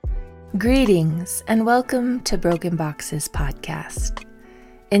Greetings and welcome to Broken Boxes podcast.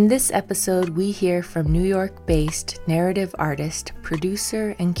 In this episode, we hear from New York-based narrative artist,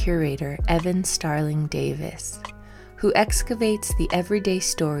 producer, and curator Evan Starling Davis, who excavates the everyday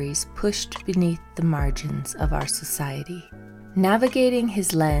stories pushed beneath the margins of our society. Navigating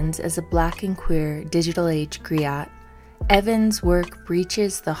his lens as a Black and queer digital age griot, Evan's work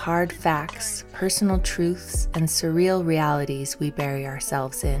breaches the hard facts, personal truths, and surreal realities we bury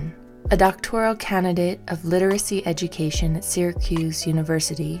ourselves in. A doctoral candidate of literacy education at Syracuse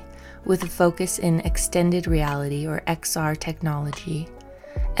University with a focus in extended reality or XR technology,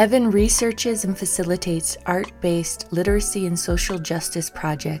 Evan researches and facilitates art-based literacy and social justice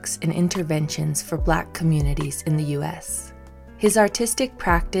projects and interventions for Black communities in the U.S. His artistic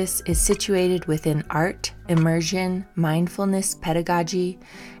practice is situated within art, immersion, mindfulness pedagogy,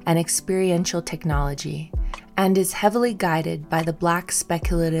 and experiential technology, and is heavily guided by the Black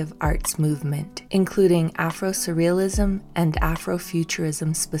speculative arts movement, including Afro-Surrealism and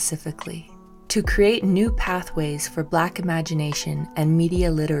Afrofuturism specifically, to create new pathways for Black imagination and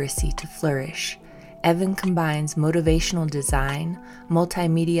media literacy to flourish. Evan combines motivational design,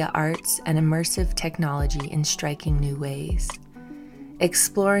 multimedia arts, and immersive technology in striking new ways.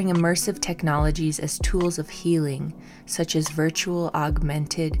 Exploring immersive technologies as tools of healing, such as virtual,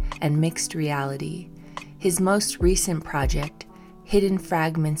 augmented, and mixed reality, his most recent project, Hidden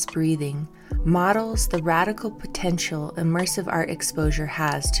Fragments Breathing, models the radical potential immersive art exposure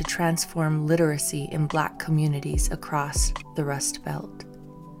has to transform literacy in Black communities across the Rust Belt.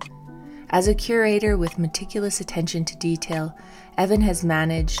 As a curator with meticulous attention to detail, Evan has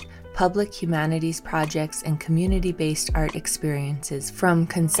managed public humanities projects and community-based art experiences from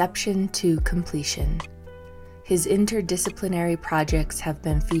conception to completion. His interdisciplinary projects have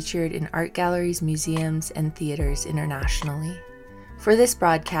been featured in art galleries, museums, and theaters internationally. For this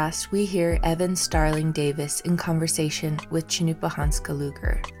broadcast, we hear Evan Starling Davis in conversation with Chinupa Hanska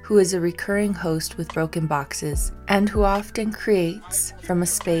Luger, who is a recurring host with Broken Boxes and who often creates from a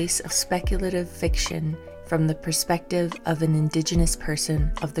space of speculative fiction from the perspective of an Indigenous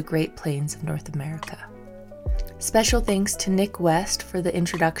person of the Great Plains of North America. Special thanks to Nick West for the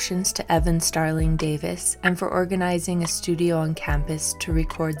introductions to Evan Starling Davis and for organizing a studio on campus to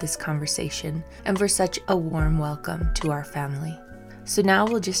record this conversation, and for such a warm welcome to our family. So now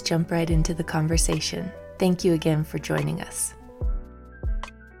we'll just jump right into the conversation. Thank you again for joining us.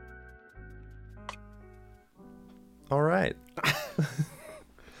 All right.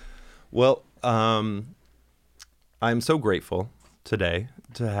 Well, I'm so grateful today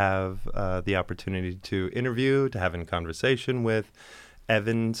to have the opportunity to interview, to have a conversation with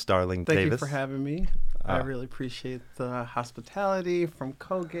Evan Starling Davis. Thank you for having me. I really appreciate the hospitality from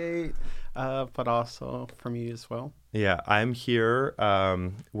Colgate, but also from you as well. Yeah, I'm here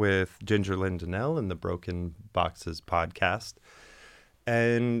with Ginger Lynn Donnell in the Broken Boxes podcast.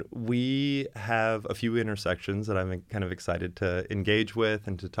 And we have a few intersections that I'm kind of excited to engage with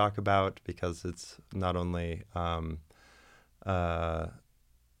and to talk about, because it's not only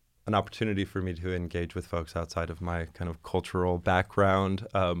an opportunity for me to engage with folks outside of my kind of cultural background,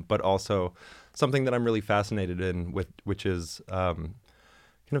 but also something that I'm really fascinated in, which is kind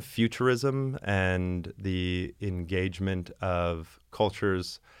of futurism and the engagement of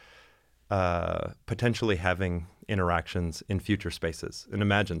cultures potentially having interactions in future spaces, in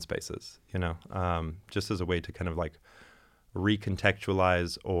imagined spaces, just as a way to kind of like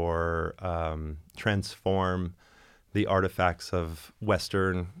recontextualize or transform the artifacts of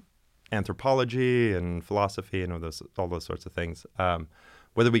Western anthropology and philosophy and all those sorts of things.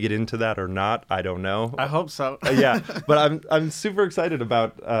 Whether we get into that or not, I don't know. I hope so. Yeah, but I'm super excited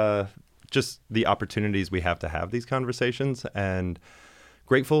about just the opportunities we have to have these conversations, and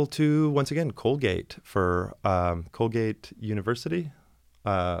grateful to, once again, Colgate for Colgate University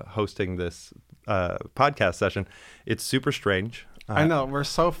hosting this podcast session. It's super strange. I know, we're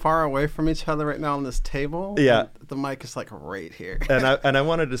so far away from each other right now on this table. Yeah. The mic is like right here. And I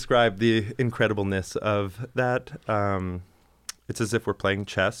want to describe the incredibleness of that. It's as if we're playing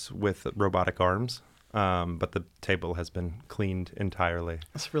chess with robotic arms, but the table has been cleaned entirely.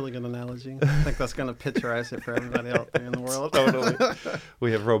 That's a really good analogy. I think that's going to picturize it for everybody out there in the world. Totally.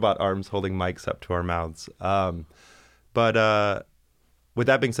 We have robot arms holding mics up to our mouths. But with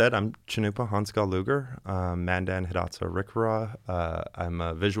that being said, I'm Chinupa Hanska Luger, Mandan Hidatsa Rikara. I'm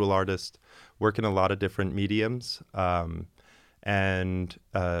a visual artist, work in a lot of different mediums, and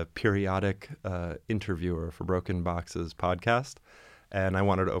a periodic interviewer for Broken Boxes podcast. And I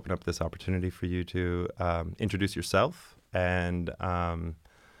wanted to open up this opportunity for you to introduce yourself and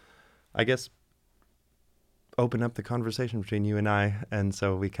I guess open up the conversation between you and I, and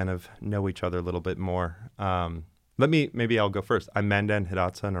so we kind of know each other a little bit more. Maybe I'll go first. I'm Mandan,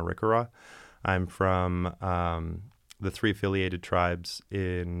 Hidatsa, and Arikara. I'm from the 3 affiliated tribes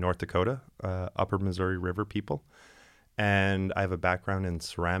in North Dakota, Upper Missouri River people. And I have a background in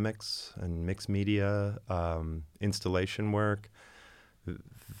ceramics and mixed media, installation work,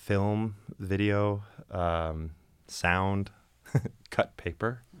 film, video, sound, cut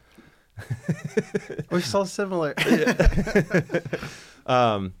paper. We're so similar.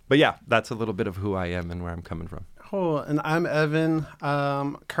 But yeah, that's a little bit of who I am and where I'm coming from. Cool. And I'm Evan.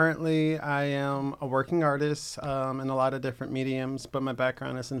 Currently, I am a working artist in a lot of different mediums, but my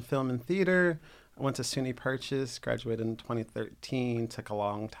background is in film and theater. I went to SUNY Purchase, graduated in 2013, took a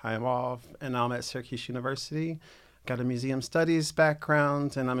long time off, and now I'm at Syracuse University. Got a museum studies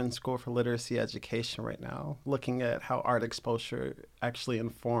background, and I'm in school for literacy education right now, looking at how art exposure actually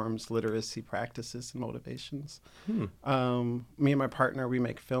informs literacy practices and motivations. Me and my partner, we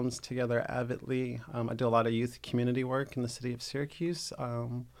make films together avidly. I do a lot of youth community work in the city of Syracuse.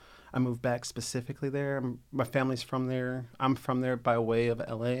 I moved back specifically there. My family's from there. I'm from there by way of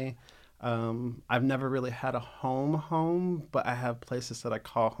LA. I've never really had a home, but I have places that I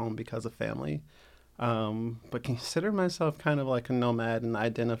call home because of family. But consider myself kind of like a nomad and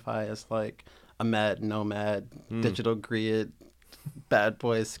identify as like a mad nomad, digital griot, bad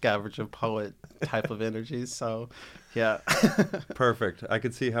boy scavenger poet type of energy. So, yeah. Perfect. I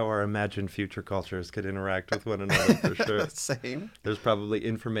could see how our imagined future cultures could interact with one another for sure. Same. There's probably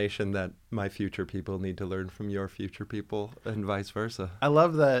information that my future people need to learn from your future people and vice versa. I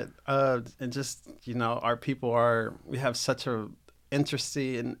love that. And just, our people we have such a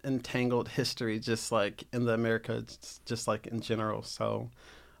interesting and entangled history, just like in the America, just like in general. So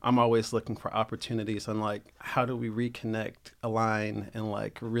I'm always looking for opportunities on like, how do we reconnect, align, and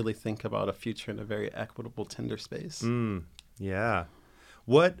like really think about a future in a very equitable, tender space. Yeah.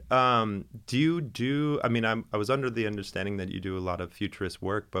 What do you do? I mean, I was under the understanding that you do a lot of futurist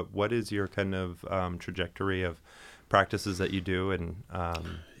work, but what is your kind of trajectory of practices that you do? And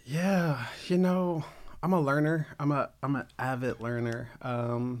Yeah, I'm a learner. I'm an avid learner.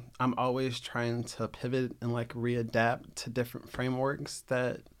 I'm always trying to pivot and like readapt to different frameworks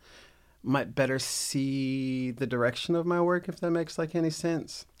that might better see the direction of my work, if that makes like any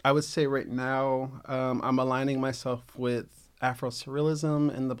sense. I would say right now, I'm aligning myself with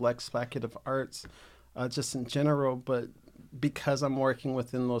Afro-Surrealism and the Black Speculative Arts, just in general, but because I'm working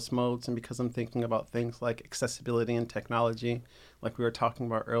within those modes and because I'm thinking about things like accessibility and technology, like we were talking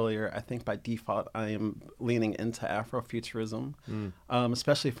about earlier, I think by default I am leaning into Afrofuturism,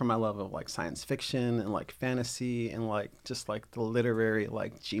 especially for my love of like science fiction and like fantasy and like just like the literary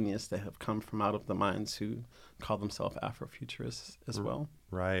like genius that have come from out of the minds who call themselves Afrofuturists as well.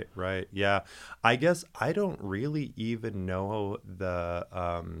 Right. Yeah. I guess I don't really even know the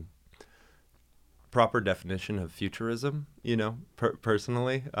proper definition of futurism,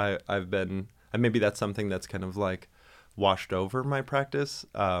 personally. I've been, and maybe that's something that's kind of like washed over my practice.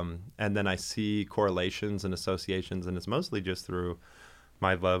 And then I see correlations and associations, and it's mostly just through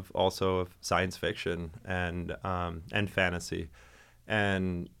my love also of science fiction and fantasy.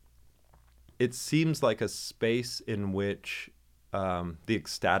 And it seems like a space in which the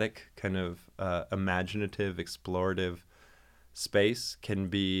ecstatic kind of imaginative, explorative space can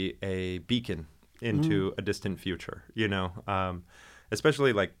be a beacon into a distant future,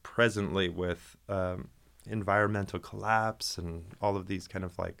 especially like presently with environmental collapse and all of these kind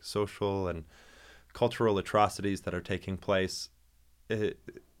of like social and cultural atrocities that are taking place. It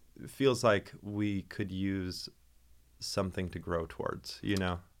feels like we could use something to grow towards,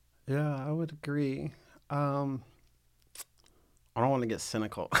 Yeah, I would agree. I don't want to get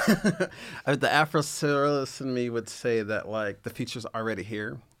cynical. The Afro-Surrealist in me would say that like the future's already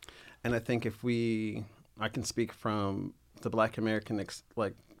here. And I think I can speak from the Black American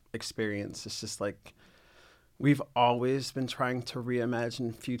experience. It's just like we've always been trying to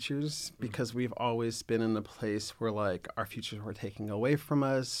reimagine futures because we've always been in a place where like our futures were taken away from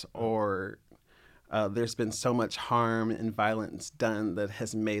us, or there's been so much harm and violence done that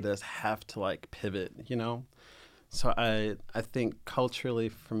has made us have to like pivot, So I think culturally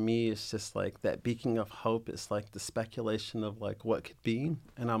for me, it's just like that beacon of hope is like the speculation of like what could be.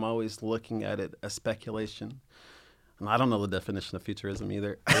 And I'm always looking at it as speculation. And I don't know the definition of futurism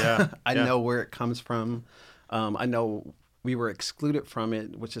either. Yeah. I know where it comes from. I know we were excluded from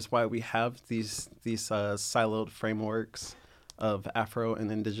it, which is why we have these siloed frameworks of Afro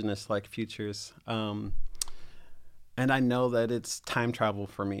and indigenous like futures. And I know that it's time travel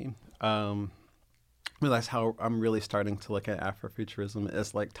for me. That's how I'm really starting to look at Afrofuturism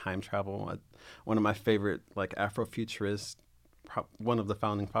as like time travel. One of my favorite like Afrofuturists, one of the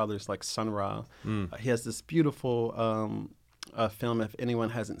founding fathers, like Sun Ra, he has this beautiful film. If anyone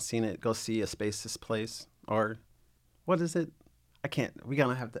hasn't seen it, go see A Space Is Place, or what is it? I can't. We're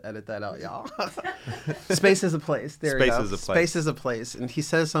gonna have to edit that out, y'all. Space is a place. There we go. Space is a place. Space is a place, and he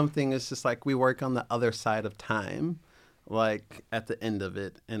says something. It's just like we work on the other side of time, like at the end of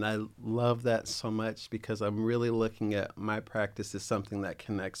it, and I love that so much because I'm really looking at my practice as something that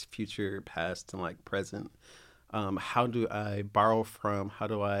connects future, past, and like present. How do I borrow from? How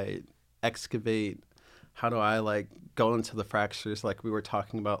do I excavate? How do I like go into the fractures like we were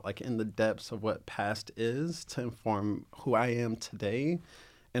talking about, like in the depths of what past is to inform who I am today,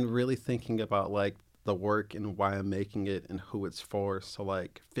 and really thinking about like the work and why I'm making it and who it's for. So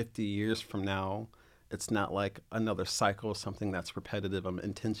like 50 years from now, it's not like another cycle, something that's repetitive. I'm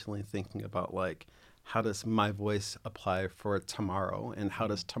intentionally thinking about like, how does my voice apply for tomorrow, and how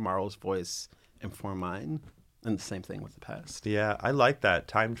does tomorrow's voice inform mine? And the same thing with the past. Yeah, I like that,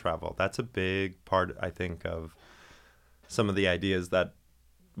 time travel. That's a big part, I think, of some of the ideas that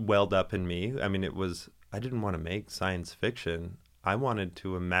welled up in me. I mean, I didn't want to make science fiction. I wanted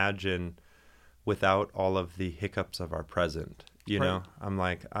to imagine without all of the hiccups of our present. You know, I'm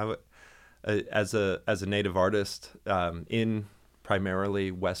like, as a native artist in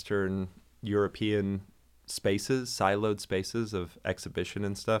primarily Western European spaces, siloed spaces of exhibition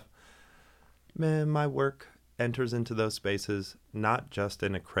and stuff, man, my work enters into those spaces not just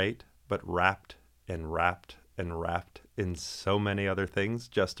in a crate, but wrapped and wrapped and wrapped in so many other things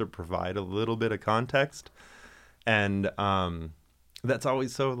just to provide a little bit of context. And that's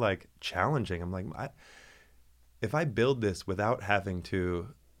always so like challenging. I'm like, if I build this without having to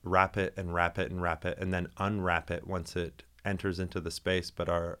wrap it and wrap it and wrap it and then unwrap it once it enters into the space, but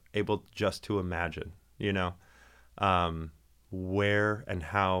are able just to imagine, you know, where and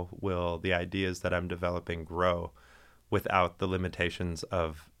how will the ideas that I'm developing grow without the limitations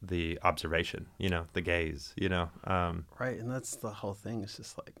of the observation, you know, the gaze, you know. Right, and that's the whole thing. It's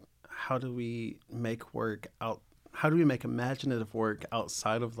just like, how do we make work out? How do we make imaginative work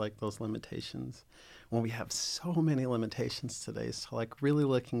outside of like those limitations when we have so many limitations today? So like really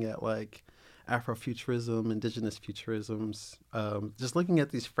looking at like Afrofuturism, indigenous futurisms, just looking at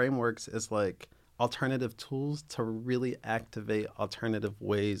these frameworks as like alternative tools to really activate alternative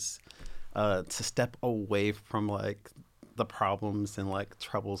ways to step away from like the problems and like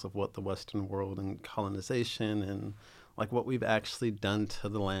troubles of what the Western world and colonization and like what we've actually done to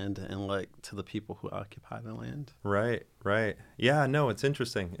the land and like to the people who occupy the land. Right. Yeah, no, it's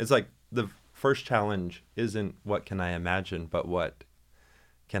interesting. It's like the first challenge isn't what can I imagine, but what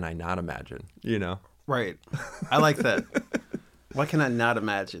can I not imagine, you know? Right. I like that. What can I not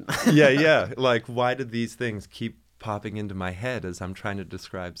imagine? Yeah. Like, why did these things keep popping into my head as I'm trying to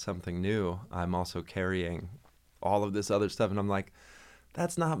describe something new? I'm also carrying all of this other stuff, and I'm like,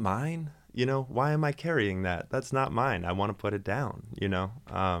 that's not mine. You know, why am I carrying that? That's not mine. I want to put it down, you know?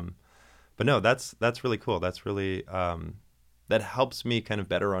 But no, that's really cool. That's really, that helps me kind of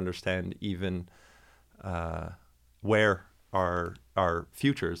better understand even where our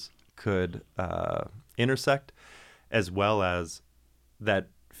futures could intersect, as well as that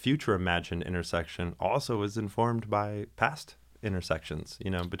future imagined intersection also is informed by past intersections,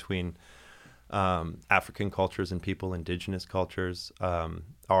 you know, between African cultures and people, indigenous cultures,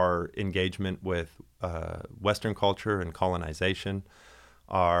 our engagement with Western culture and colonization,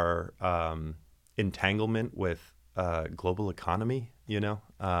 our entanglement with global economy, you know,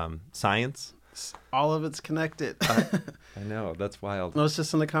 science. All of it's connected. I know, that's wild. I was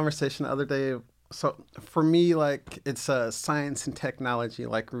just in the conversation the other day. So for me, like, it's science and technology,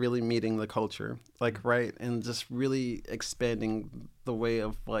 like really meeting the culture, like, right, and just really expanding the way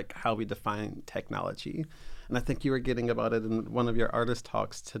of like how we define technology. And I think you were getting about it in one of your artist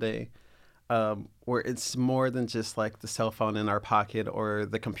talks today, where it's more than just like the cell phone in our pocket or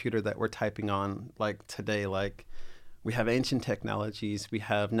the computer that we're typing on. Like today, like we have ancient technologies, we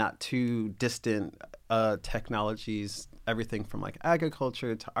have not too distant technologies, everything from like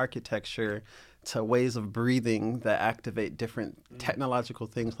agriculture to architecture to ways of breathing that activate different technological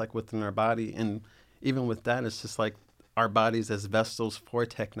things like within our body. And even with that, it's just like our bodies as vessels for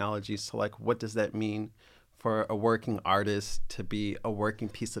technology. So like, what does that mean for a working artist to be a working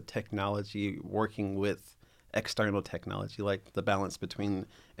piece of technology, working with external technology, like the balance between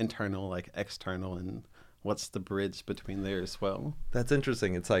internal, like external, and what's the bridge between there as well? That's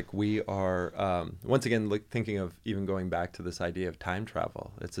interesting. It's like we are, once again, thinking of even going back to this idea of time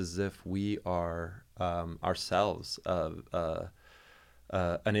travel. It's as if we are ourselves an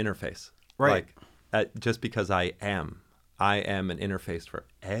interface. Right. Like just because I am an interface for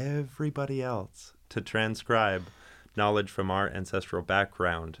everybody else to transcribe knowledge from our ancestral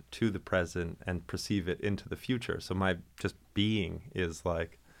background to the present and perceive it into the future. So my just being is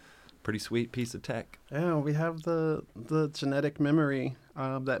like a pretty sweet piece of tech. Yeah, we have the genetic memory,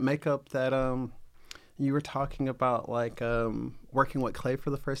 that makeup that you were talking about, like working with clay for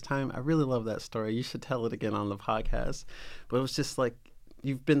the first time. I really love that story. You should tell it again on the podcast. But it was just like,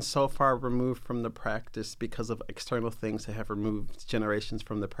 you've been so far removed from the practice because of external things that have removed generations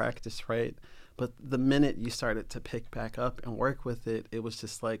from the practice, right? But the minute you started to pick back up and work with it, it was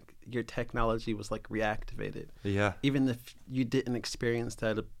just like your technology was like reactivated. Yeah. Even if you didn't experience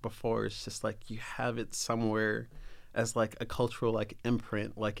that before, it's just like you have it somewhere as like a cultural like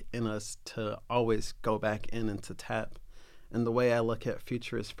imprint like in us to always go back in and to tap. And the way I look at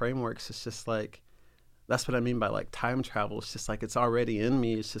futurist frameworks, it's just like, that's what I mean by like time travel. It's just like it's already in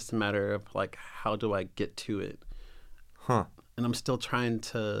me. It's just a matter of like, how do I get to it? Huh. And I'm still trying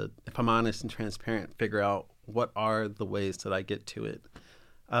to, if I'm honest and transparent, figure out what are the ways that I get to it.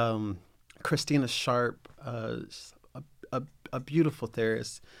 Christina Sharp, a beautiful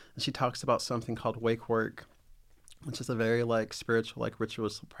theorist, and she talks about something called wake work, which is a very like spiritual, like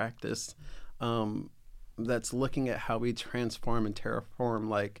ritualistic practice that's looking at how we transform and terraform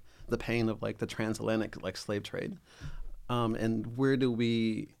like the pain of like the transatlantic like slave trade, and where do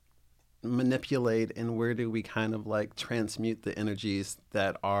we manipulate and where do we kind of like transmute the energies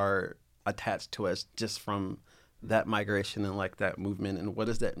that are attached to us just from that migration and like that movement, and what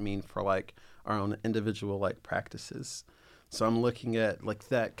does that mean for like our own individual like practices. So I'm looking at like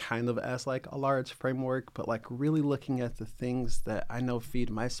that kind of as like a large framework, but like really looking at the things that I know feed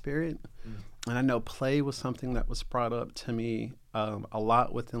my spirit. And I know play was something that was brought up to me a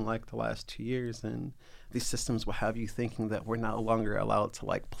lot within like the last 2 years. And these systems will have you thinking that we're no longer allowed to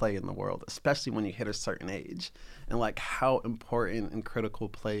like play in the world, especially when you hit a certain age, and like how important and critical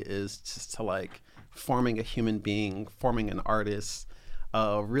play is just to like forming a human being, forming an artist,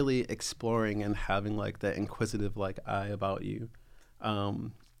 really exploring and having like that inquisitive like eye about you.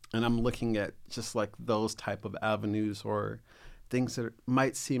 And I'm looking at just like those type of avenues or things that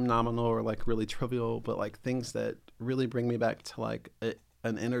might seem nominal or like really trivial, but like things that really bring me back to like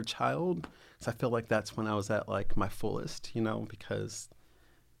an inner child. So I feel like that's when I was at like my fullest, you know, because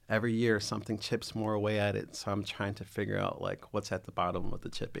every year something chips more away at it. So I'm trying to figure out like what's at the bottom of the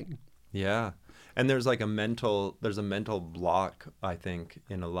chipping. Yeah. And there's like a mental block, I think,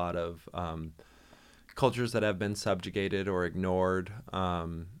 in a lot of cultures that have been subjugated or ignored,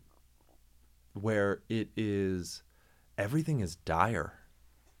 where it is, everything is dire,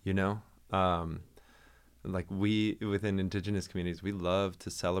 you know? Like we, within indigenous communities, we love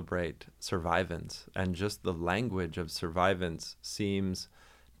to celebrate survivance, and just the language of survivance seems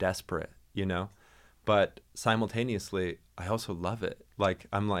desperate, you know? But simultaneously, I also love it. Like,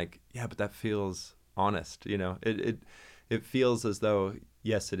 I'm like, yeah, but that feels honest, you know? It feels as though,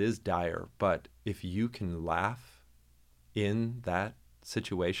 yes, it is dire, but if you can laugh in that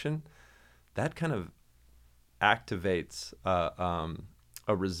situation, that kind of activates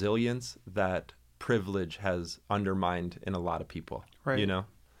a resilience that privilege has undermined in a lot of people, right? You know?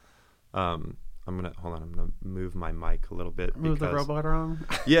 I'm gonna move my mic a little bit. Move the robot around.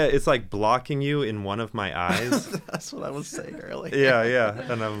 Yeah, it's like blocking you in one of my eyes. That's what I was saying earlier. Yeah,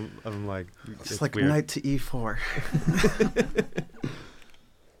 and I'm like, it's like weird. knight to e4.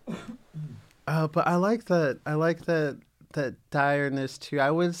 But I like that direness too. I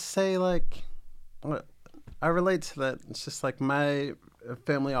would say like, I relate to that. It's just like my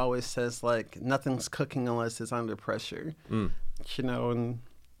family always says like nothing's cooking unless it's under pressure, you know, and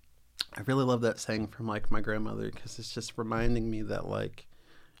I really love that saying from like my grandmother, because it's just reminding me that like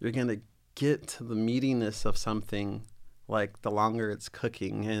you're going to get to the meatiness of something like the longer it's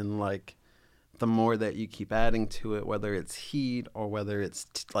cooking, and like the more that you keep adding to it, whether it's heat or whether it's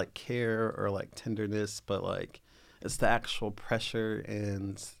like care or like tenderness, but like it's the actual pressure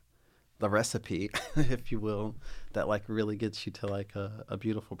and the recipe, if you will, that like really gets you to like a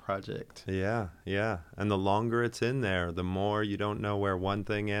beautiful project. Yeah. And the longer it's in there, the more you don't know where one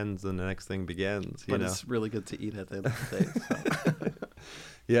thing ends and the next thing begins. But it's really good to eat at the end of the day. So.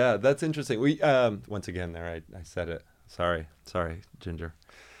 Yeah, that's interesting. We once again there I said it. Sorry, Ginger.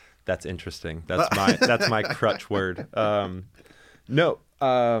 That's interesting. That's my crutch word. No.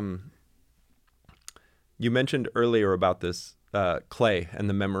 You mentioned earlier about this clay and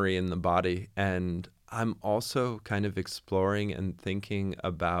the memory in the body, and I'm also kind of exploring and thinking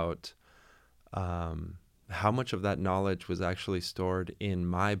about how much of that knowledge was actually stored in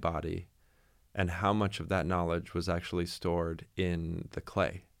my body and how much of that knowledge was actually stored in the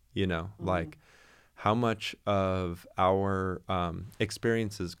clay, you know, like how much of our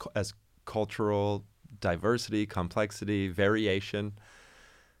experiences as cultural diversity, complexity, variation,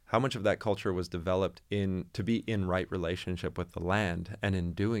 how much of that culture was developed to be in right relationship with the land? And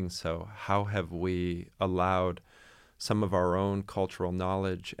in doing so, how have we allowed some of our own cultural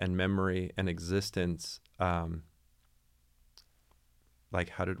knowledge and memory and existence, like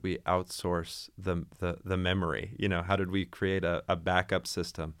how did we outsource the memory? How did we create a backup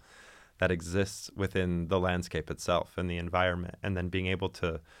system that exists within the landscape itself and the environment? And then being able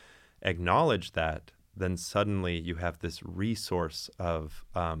to acknowledge that, then suddenly you have this resource of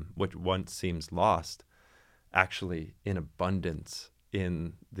what once seems lost, actually in abundance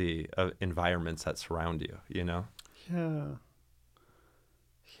in the environments that surround you, Yeah.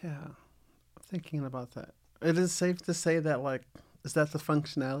 Thinking about that. It is safe to say that, like, is that the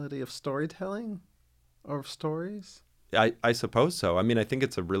functionality of storytelling or of stories? I suppose so. I mean, I think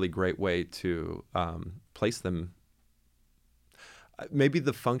it's a really great way to place them. Maybe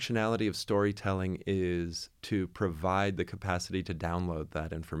the functionality of storytelling is to provide the capacity to download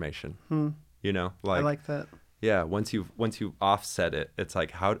that information. I like that. Yeah, once you offset it, it's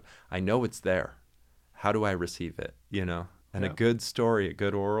like, how I know it's there. How do I receive it? And a good story, a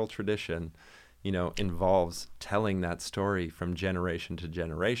good oral tradition, involves telling that story from generation to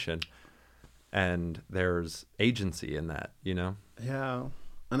generation, and there's agency in that. Yeah,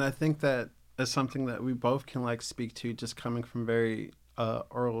 and I think that is something that we both can like speak to, just coming from very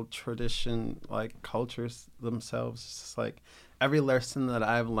oral tradition like cultures themselves. It's just like every lesson that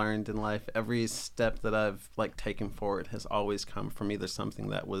I've learned in life, every step that I've like taken forward has always come from either something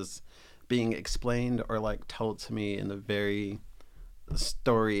that was being explained or like told to me in a very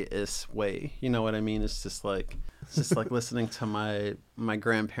story-ish way. You know what I mean? It's just like listening to my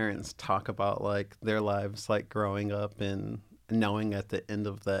grandparents talk about like their lives, like growing up, and knowing at the end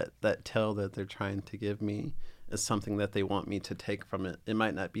of that tale that they're trying to give me is something that they want me to take from it. It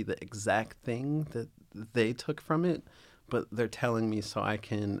might not be the exact thing that they took from it, but they're telling me so I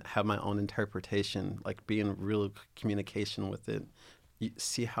can have my own interpretation, like be in real communication with it,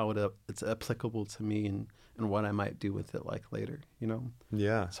 see how it's applicable to me and what I might do with it like later,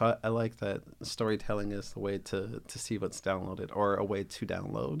 Yeah. So I like that storytelling is the way to see what's downloaded, or a way to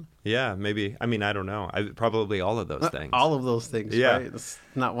download. Yeah, maybe. I mean, I don't know. Probably all of those things. All of those things, yeah. Right? It's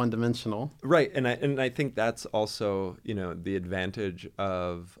not one-dimensional. Right, and I think that's also, the advantage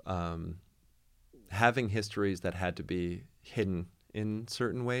of having histories that had to be hidden in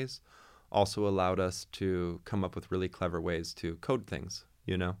certain ways also allowed us to come up with really clever ways to code things,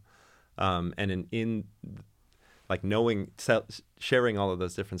 and in like sharing all of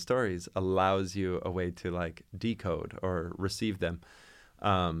those different stories allows you a way to like decode or receive them.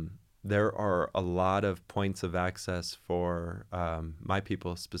 There are a lot of points of access for my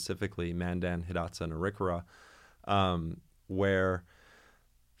people, specifically Mandan, Hidatsa, and Arikara, where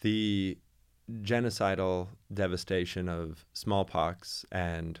the genocidal devastation of smallpox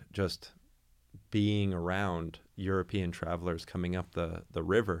and just being around European travelers coming up the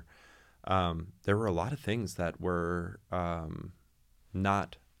river, there were a lot of things that were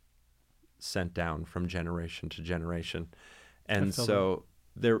not sent down from generation to generation. And so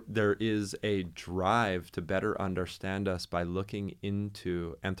there is a drive to better understand us by looking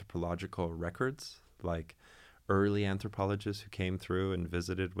into anthropological records, like early anthropologists who came through and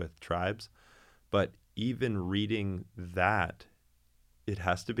visited with tribes. But even reading that, it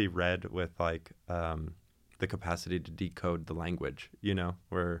has to be read with like the capacity to decode the language,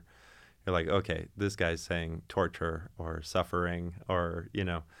 where you're like, okay, this guy's saying torture or suffering or,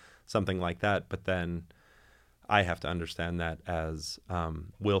 something like that. But then I have to understand that as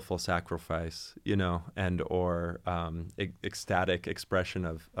willful sacrifice, and or ecstatic expression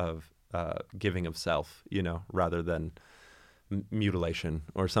of giving of self, rather than mutilation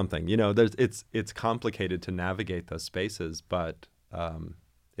or something. It's complicated to navigate those spaces, but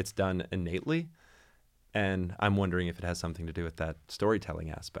it's done innately. And I'm wondering if it has something to do with that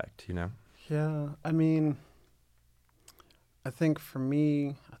storytelling aspect, Yeah, I mean, I think for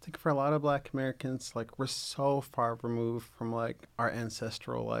a lot of Black Americans, like, we're so far removed from like our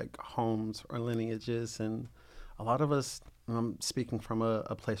ancestral like homes or lineages, and a lot of us, and I'm speaking from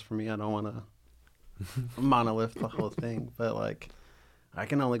a place for me, I don't want to monolith the whole thing, but like I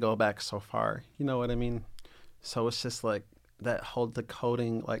can only go back so far, you know what I mean? So it's just like that whole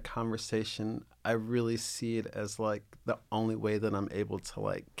decoding like conversation, I really see it as like the only way that I'm able to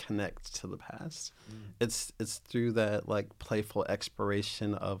like connect to the past. It's through that like playful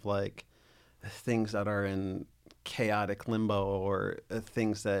exploration of like things that are in chaotic limbo, or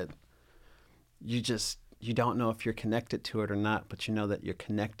things that you don't know if you're connected to it or not, but you know that you're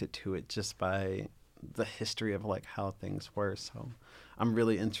connected to it just by the history of like how things were. So I'm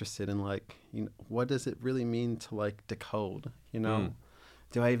really interested in like, what does it really mean to like decode,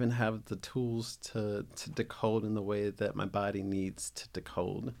 Do I even have the tools to decode in the way that my body needs to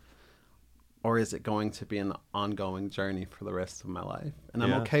decode? Or is it going to be an ongoing journey for the rest of my life? And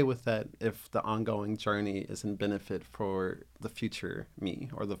I'm okay with that if the ongoing journey is in benefit for the future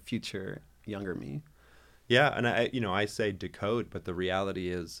me or the future younger me. Yeah, and I say decode, but the reality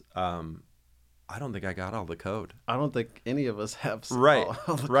is, I don't think I got all the code. I don't think any of us have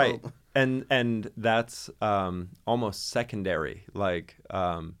all the right. code. And that's almost secondary. Like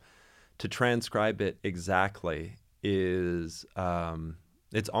to transcribe it exactly is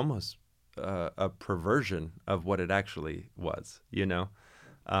it's almost a perversion of what it actually was,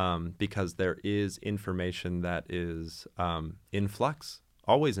 because there is information that is in flux,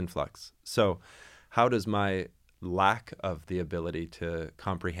 always in flux. So how does my lack of the ability to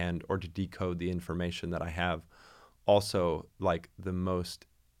comprehend or to decode the information that I have also like the most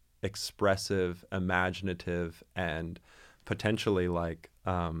expressive, imaginative, and potentially like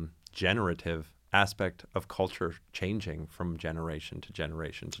generative aspect of culture changing from generation to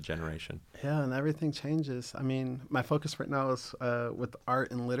generation to generation? Yeah, and everything changes. I mean, my focus right now is with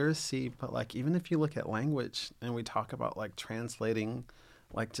art and literacy, but like even if you look at language and we talk about like translating,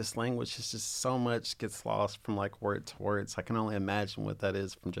 like just language, is just so much gets lost from like word to word. So I can only imagine what that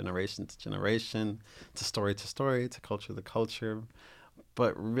is from generation to generation, to story, to culture to culture.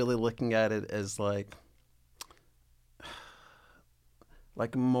 But really looking at it as like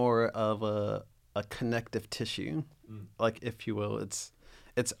more of a connective tissue, like if you will. It's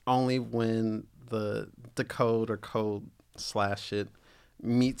only when the decode or code / it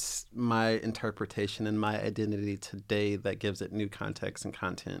meets my interpretation and my identity today that gives it new context and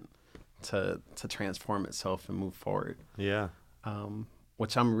content to transform itself and move forward. Yeah.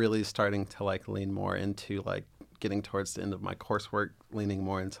 Which I'm really starting to like lean more into, like getting towards the end of my coursework, leaning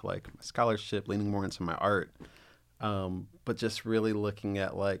more into like my scholarship, leaning more into my art. But just really looking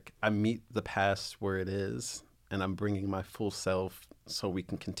at like I meet the past where it is and I'm bringing my full self so we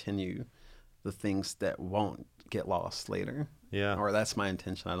can continue the things that won't get lost later. Yeah. Or that's my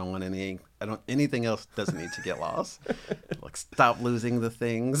intention. Anything else doesn't need to get lost. Like stop losing the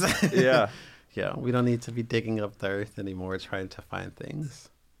things. Yeah. Yeah. We don't need to be digging up the earth anymore trying to find things.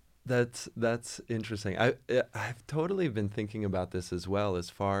 That's interesting. I've totally been thinking about this as well, as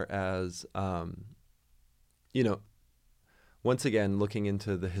far as once again looking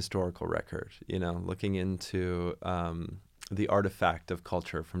into the historical record, looking into the artifact of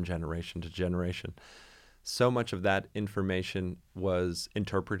culture from generation to generation. So much of that information was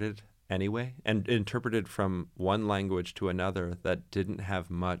interpreted anyway, and interpreted from one language to another that didn't have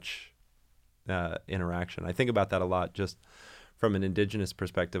much interaction. I think about that a lot just from an indigenous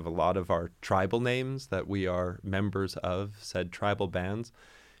perspective. A lot of our tribal names that we are members of, said tribal bands,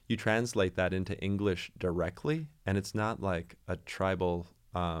 you translate that into English directly, and it's not like a tribal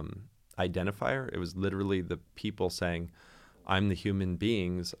identifier. It was literally the people saying, I'm the human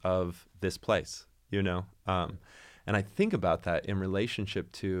beings of this place, and I think about that in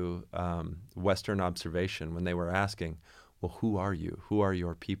relationship to Western observation when they were asking, well, who are you? Who are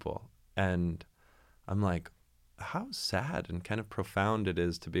your people? And I'm like, how sad and kind of profound it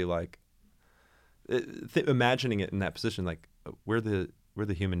is to be like, imagining it in that position, like we're the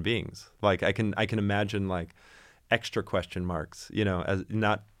human beings. Like I can imagine like extra question marks, as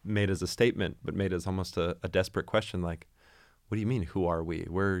not made as a statement, but made as almost a desperate question. Like, what do you mean? Who are we?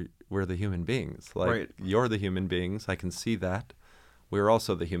 We're the human beings. Like right. You're the human beings. I can see that. We're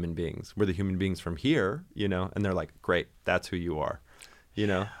also the human beings. We're the human beings from here, and they're like, great, that's who you are,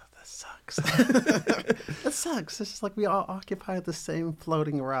 Yeah, that sucks. That sucks. It's just like we all occupy the same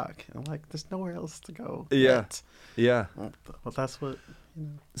floating rock, and like there's nowhere else to go. Yeah. Yeah. Well, that's what.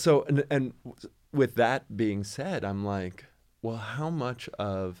 So, and with that being said, I'm like, well, how much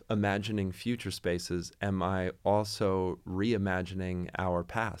of imagining future spaces am I also reimagining our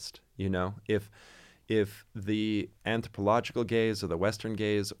past? If the anthropological gaze or the Western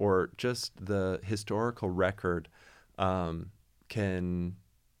gaze or just the historical record can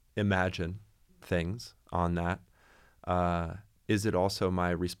imagine things on that, is it also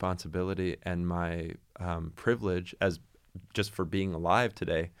my responsibility and my privilege as just for being alive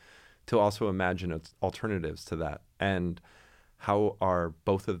today to also imagine alternatives to that? And how are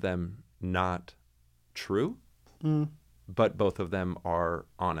both of them not true, but both of them are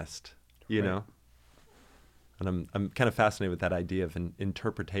honest, know? And I'm kind of fascinated with that idea of an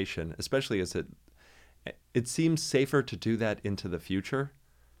interpretation, especially as it seems safer to do that into the future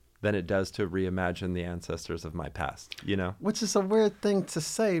than it does to reimagine the ancestors of my past, Which is a weird thing to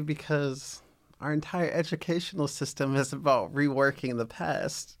say because our entire educational system is about reworking the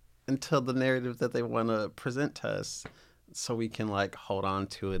past until the narrative that they want to present to us, so we can like hold on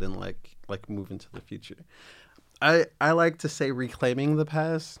to it and like move into the future. I like to say reclaiming the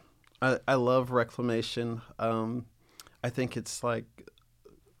past. I love reclamation. I think it's like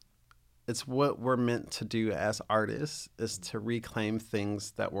it's what we're meant to do as artists, is to reclaim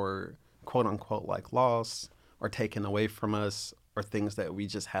things that were quote unquote like lost or taken away from us, or things that we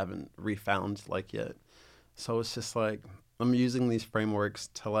just haven't refound like yet. So it's just like I'm using these frameworks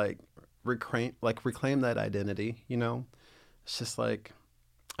to like reclaim that identity, you know? It's just like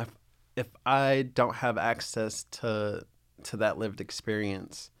if I don't have access to that lived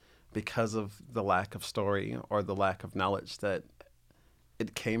experience because of the lack of story or the lack of knowledge that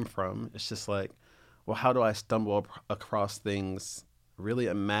it came from, it's just like, well, how do I stumble across things, really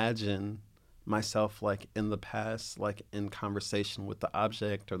imagine myself like in the past, like in conversation with the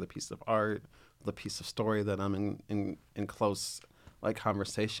object or the piece of art, the piece of story that I'm in close like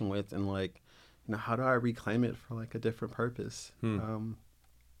conversation with, and like, you know, how do I reclaim it for like a different purpose?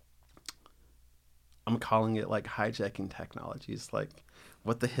 I'm calling it like hijacking technologies, like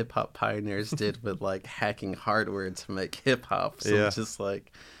what the hip hop pioneers did with like hacking hardware to make hip hop. So it's just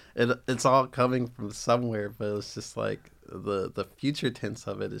like it's all coming from somewhere, but it's just like the future tense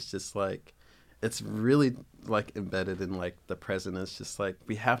of it is just like it's really like embedded in like the present. It's just like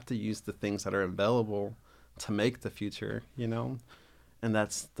we have to use the things that are available to make the future, you know? And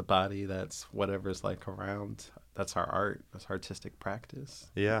that's the body, that's whatever's like around. That's our art, that's artistic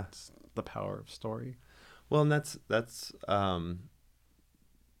practice. Yeah. It's the power of story. Well, and that's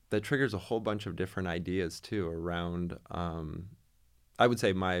that triggers a whole bunch of different ideas too around I would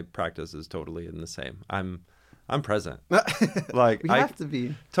say my practice is totally in the same. I'm present. Like we have to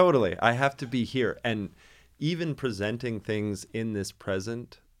be. Totally. I have to be here. And even presenting things in this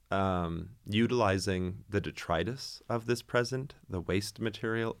present, utilizing the detritus of this present, the waste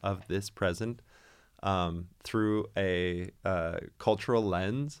material of this present, through a cultural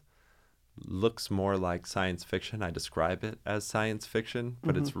lens, looks more like science fiction. I describe it as science fiction,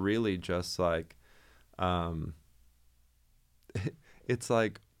 but it's really just like, it's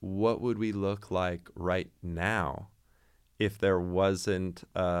like, what would we look like right now if there wasn't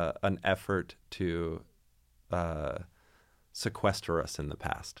an effort to sequester us in the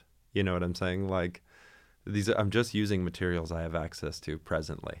past? You know what I'm saying? Like, I'm just using materials I have access to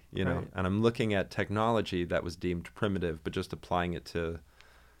presently, you know, and I'm looking at technology that was deemed primitive, but just applying it to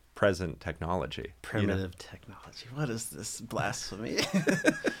present technology. Primitive technology. What is this blasphemy?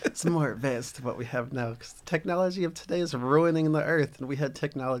 It's more advanced to what we have now, because the technology of today is ruining the earth, and we had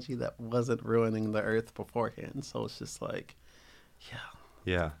technology that wasn't ruining the earth beforehand. So it's just like,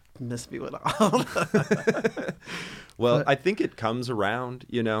 miss me with all. Well, I think it comes around,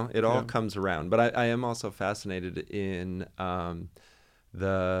 you know, it all comes around. But I am also fascinated in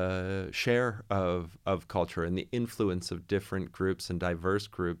the share of culture and the influence of different groups and diverse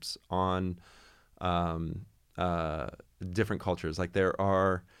groups on different cultures. Like there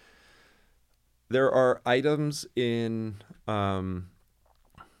are items in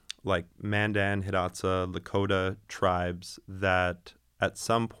like Mandan, Hidatsa, Lakota tribes that at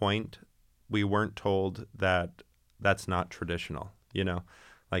some point we weren't told that that's not traditional, you know,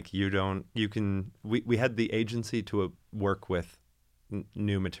 like we had the agency to work with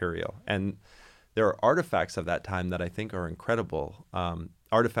new material. And there are artifacts of that time that I think are incredible,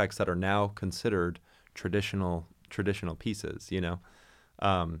 artifacts that are now considered traditional pieces, you know.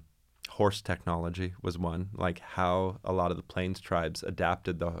 Horse technology was one, like how a lot of the Plains tribes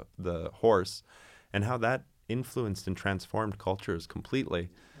adapted the horse and how that influenced and transformed cultures completely.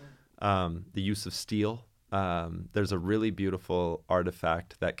 The use of steel. There's a really beautiful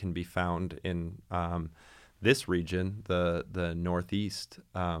artifact that can be found in this region, the Northeast,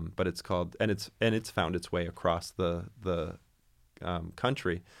 but it's called, and it's found its way across the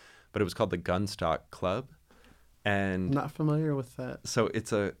country, but it was called the Gunstock Club. And not familiar with that. So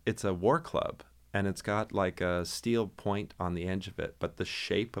it's a war club, and it's got like a steel point on the edge of it, but the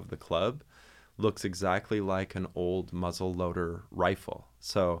shape of the club looks exactly like an old muzzle loader rifle.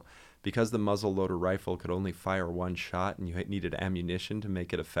 So because the muzzle loader rifle could only fire one shot and you needed ammunition to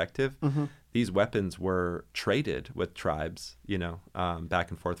make it effective, these weapons were traded with tribes, you know, back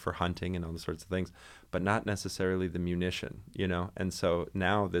and forth for hunting and all those sorts of things, but not necessarily the munition, you know. And so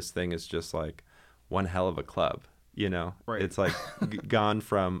now this thing is just like one hell of a club, you know. Right. It's like gone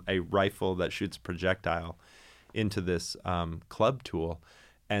from a rifle that shoots projectile into this club tool.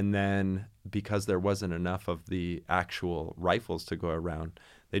 And then because there wasn't enough of the actual rifles to go around,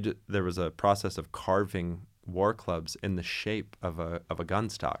 there was a process of carving war clubs in the shape of a gun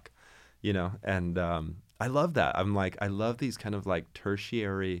stock. you know, and I love that. I'm like, I love these kind of like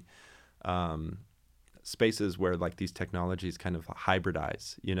tertiary spaces where like these technologies kind of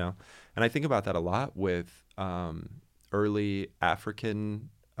hybridize, you know, and I think about that a lot with early African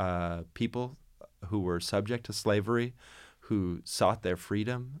people who were subject to slavery, who sought their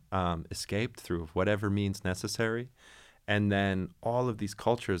freedom, escaped through whatever means necessary. And then all of these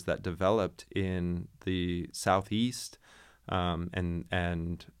cultures that developed in the Southeast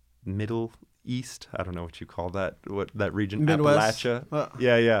and Middle East, I don't know what you call that, what that region, Midwest. Appalachia.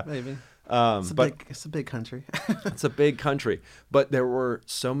 Yeah. Maybe. But It's a big country. it's a big country. But there were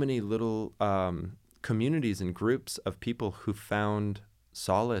so many little communities and groups of people who found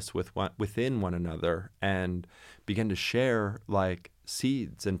solace within one another and began to share like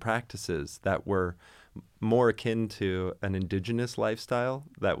seeds and practices that were more akin to an indigenous lifestyle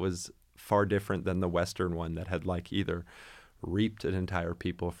that was far different than the Western one that had like either reaped an entire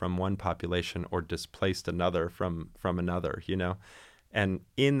people from one population or displaced another from another, you know? And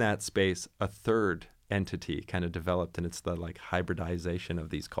in that space, a third entity kind of developed, and it's the like hybridization of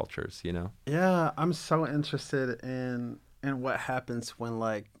these cultures, you know? Yeah, I'm so interested in what happens when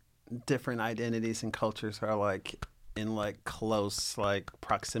like different identities and cultures are like in like close like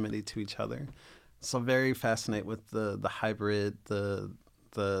proximity to each other. So very fascinated with the hybrid, the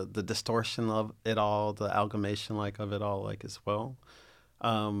distortion of it all, the amalgamation like of it all like as well.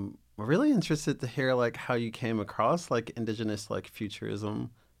 We're really interested to hear like how you came across like indigenous like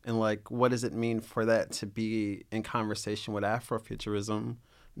futurism and like what does it mean for that to be in conversation with Afrofuturism,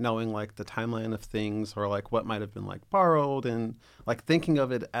 knowing like the timeline of things or like what might have been like borrowed and like thinking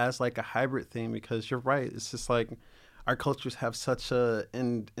of it as like a hybrid thing because you're right. It's just like our cultures have such a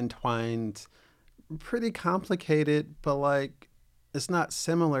entwined, pretty complicated, but like it's not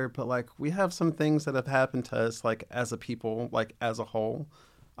similar, but like we have some things that have happened to us like as a people, like as a whole,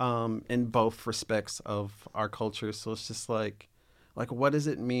 in both respects of our culture. So it's just like what does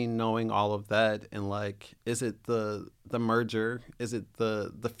it mean knowing all of that? And like, is it the merger? Is it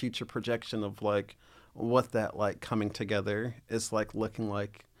the future projection of like what that like coming together is like looking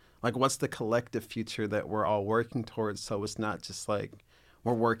like what's the collective future that we're all working towards? So it's not just like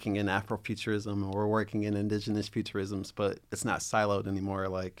we're working in Afrofuturism or we're working in indigenous futurisms, but it's not siloed anymore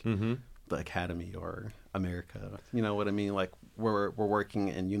like the Academy or America. You know what I mean? Like we're working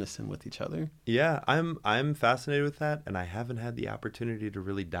in unison with each other. Yeah, I'm fascinated with that, and I haven't had the opportunity to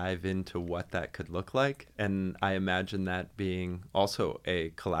really dive into what that could look like. And I imagine that being also a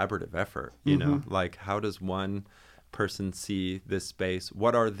collaborative effort, you know, like how does one person see this space?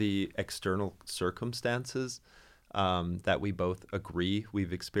 What are the external circumstances that we both agree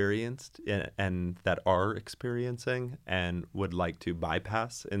we've experienced and that are experiencing and would like to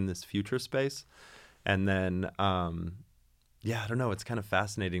bypass in this future space? And then, yeah, I don't know. It's kind of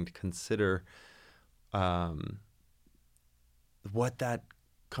fascinating to consider what that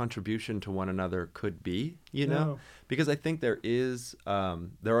contribution to one another could be, you know? Because I think there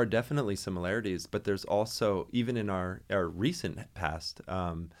are definitely similarities, but there's also, even in our recent past,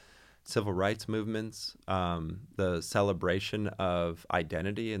 civil rights movements, the celebration of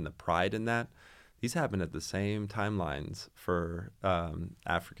identity and the pride in that, these happen at the same timelines for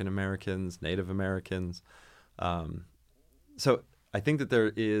African Americans, Native Americans. So I think that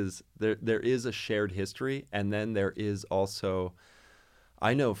there is a shared history, and then there is also,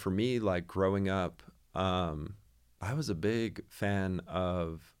 I know for me, like growing up, I was a big fan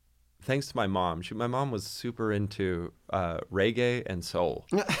of, thanks to my mom. My mom was super into reggae and soul.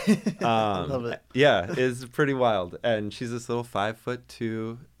 I love it. Yeah, it's pretty wild. And she's this little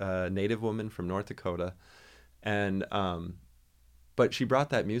 5'2" Native woman from North Dakota, and but she brought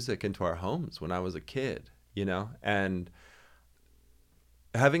that music into our homes when I was a kid, you know, and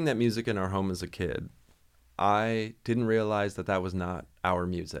having that music in our home as a kid, I didn't realize that was not our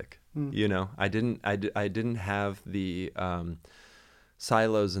music. You know, I didn't have the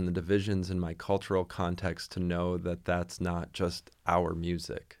silos and the divisions in my cultural context to know that that's not just our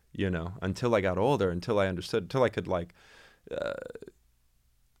music, you know, until I got older, until I understood, until I could like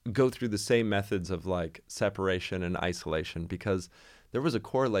go through the same methods of like separation and isolation, because there was a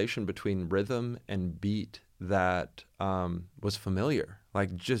correlation between rhythm and beat that was familiar,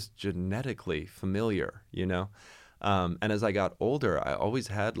 like just genetically familiar, you know? And as I got older, I always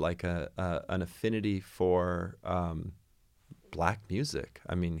had like an affinity for Black music.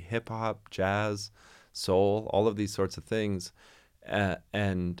 I mean, hip hop, jazz, soul, all of these sorts of things.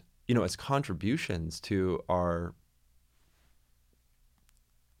 And, you know, as contributions to our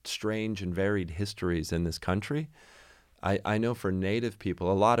strange and varied histories in this country, I know for Native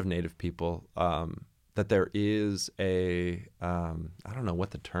people, a lot of Native people, that there is a I don't know what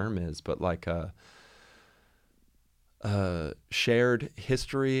the term is, but like a shared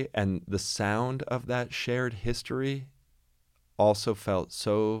history, and the sound of that shared history also felt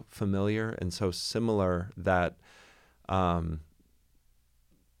so familiar and so similar that I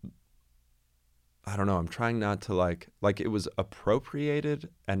don't know, I'm trying not to like it was appropriated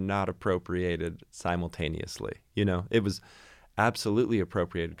and not appropriated simultaneously. You know, it was absolutely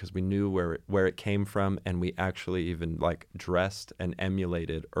appropriated because we knew where it came from, and we actually even like dressed and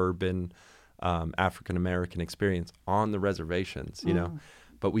emulated urban African American experience on the reservations, you know.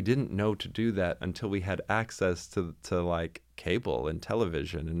 But we didn't know to do that until we had access to like cable and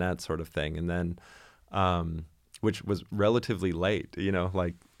television and that sort of thing. And then which was relatively late, you know,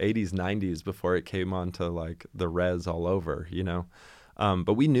 like 80s, 90s before it came onto like the res all over, you know.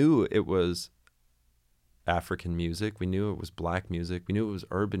 But we knew it was African music. We knew it was Black music. We knew it was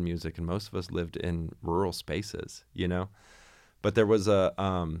urban music, and most of us lived in rural spaces, you know. But there was a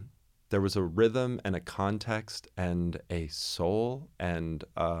rhythm and a context and a soul and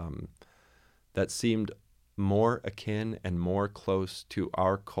that seemed more akin and more close to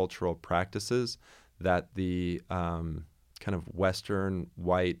our cultural practices that the kind of Western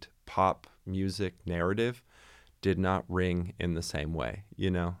white pop music narrative did not ring in the same way, you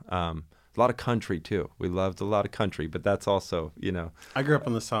know. A lot of country too. We loved a lot of country, but that's also, you know. I grew up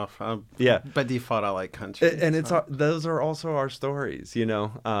in the South. Yeah. By default, I like country. And those are also our stories, you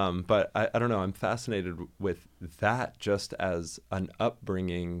know. But I don't know. I'm fascinated with that just as an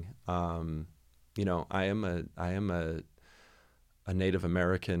upbringing. You know, I am a Native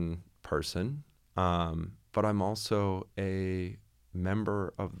American person, but I'm also a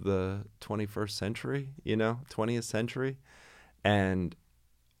member of the 21st century, you know, 20th century, and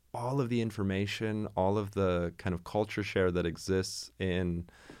all of the information, all of the kind of culture share that exists in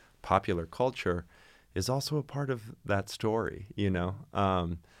popular culture is also a part of that story, you know?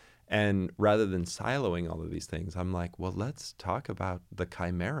 And rather than siloing all of these things, I'm like, well, let's talk about the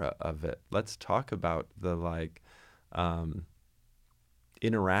chimera of it. Let's talk about the like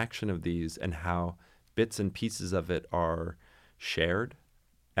interaction of these and how bits and pieces of it are shared.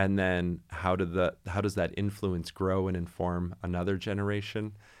 And then how does that influence grow and inform another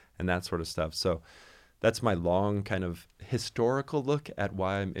generation and that sort of stuff. So that's my long kind of historical look at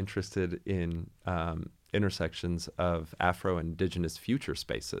why I'm interested in intersections of Afro-Indigenous future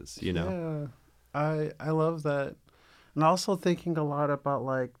spaces, you know? Yeah, I love that. And also thinking a lot about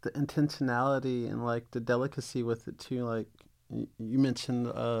like the intentionality and like the delicacy with it too. Like you mentioned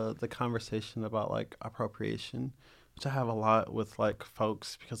the conversation about like appropriation, which I have a lot with like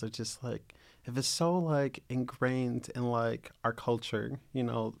folks because it's just like, if it's so like ingrained in like our culture, you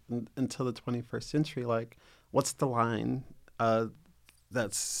know, until the 21st century, like what's the line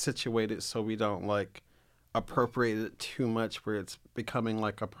that's situated so we don't like appropriate it too much where it's becoming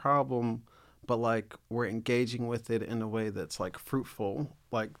like a problem, but like we're engaging with it in a way that's like fruitful,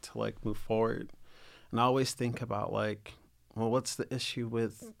 like to like move forward. And I always think about like, well, what's the issue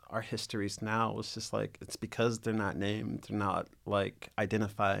with our histories now? It's just like, it's because they're not named, they're not like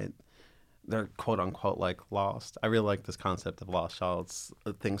identified, they're quote unquote like lost. I really like this concept of lost child. It's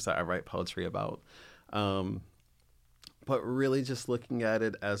things that I write poetry about. But really just looking at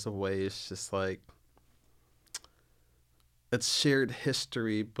it as a way, it's just like, it's shared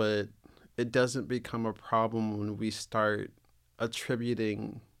history, but it doesn't become a problem when we start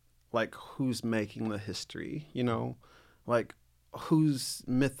attributing like who's making the history, you know, like whose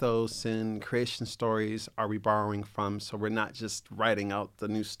mythos and creation stories are we borrowing from? So we're not just writing out the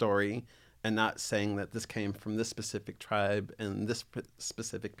new story and not saying that this came from this specific tribe and this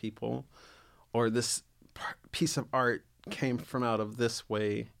specific people, or this piece of art came from out of this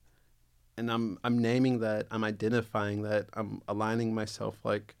way. And I'm naming that, I'm identifying that, I'm aligning myself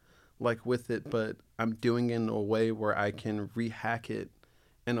like with it, but I'm doing it in a way where I can rehack it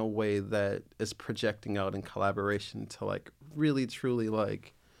in a way that is projecting out in collaboration to like really truly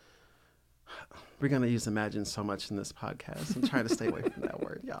like, we're going to use imagine so much in this podcast. I'm trying to stay away from that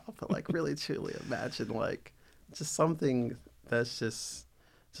word, y'all, but like really truly imagine like just something that's just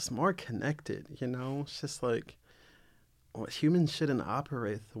more connected, you know? It's just like, well, humans shouldn't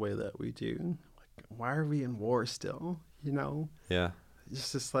operate the way that we do. Like, why are we in war still, you know? Yeah.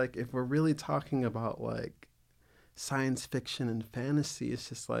 It's just like, if we're really talking about like science fiction and fantasy, it's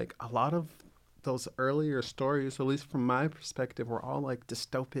just like a lot of those earlier stories, at least from my perspective, were all like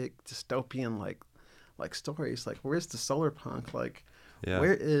dystopian like stories. Like, where's the solar punk? Like,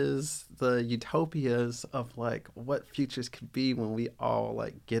 where is the utopias of like what futures could be when we all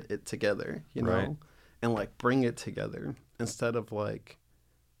like get it together, you know? Right. And like bring it together instead of like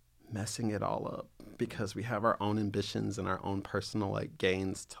messing it all up because we have our own ambitions and our own personal like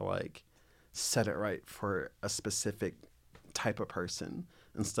gains to like set it right for a specific type of person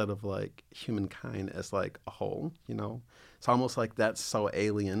instead of like humankind as like a whole, you know? It's almost like that's so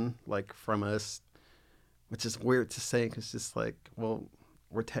alien like from us, which is weird to say because it's like, well,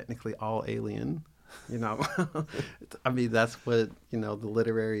 we're technically all alien, you know? I mean, that's what, you know, the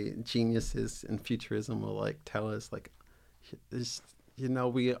literary geniuses in futurism will like tell us, like, it's, you know,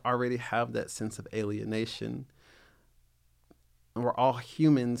 we already have that sense of alienation. And we're all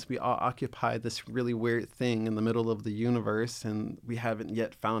humans. We all occupy this really weird thing in the middle of the universe, and we haven't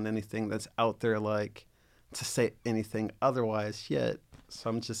yet found anything that's out there like to say anything otherwise yet. So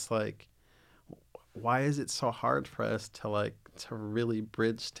I'm just like, why is it so hard for us to like to really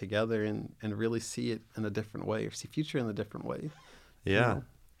bridge together and really see it in a different way or see future in a different way? Yeah. You know?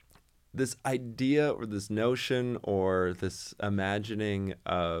 This idea or this notion or this imagining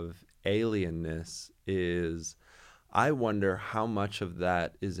of alienness is, I wonder how much of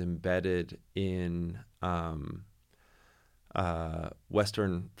that is embedded in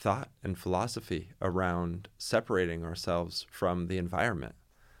Western thought and philosophy around separating ourselves from the environment.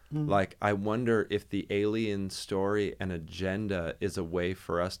 Like, I wonder if the alien story and agenda is a way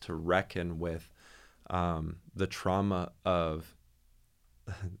for us to reckon with the trauma of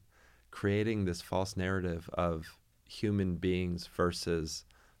creating this false narrative of human beings versus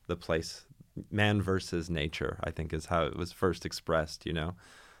the place, man versus nature, I think is how it was first expressed, you know?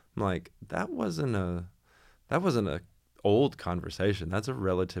 I'm like, that wasn't a old conversation. That's a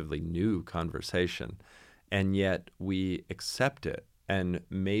relatively new conversation. And yet we accept it. And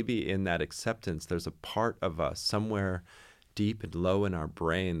maybe in that acceptance, there's a part of us somewhere deep and low in our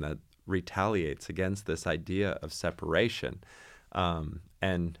brain that retaliates against this idea of separation.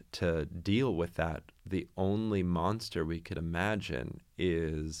 And to deal with that, the only monster we could imagine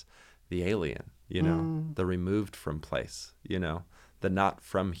is the alien, you know, the removed from place, you know, the not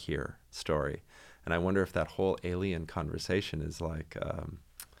from here story. And I wonder if that whole alien conversation is like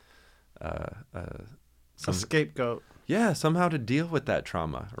A scapegoat. Yeah, somehow to deal with that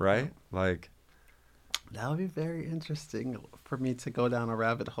trauma, right? Like, That would be very interesting for me to go down a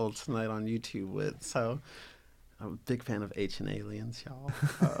rabbit hole tonight on YouTube with. So I'm a big fan of Ancient Aliens, y'all.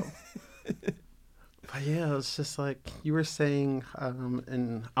 But yeah, it's just like you were saying,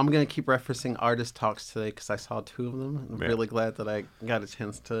 and I'm going to keep referencing artist talks today because I saw two of them. I'm really glad that I got a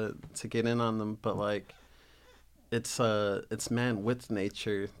chance to get in on them. But like, it's man with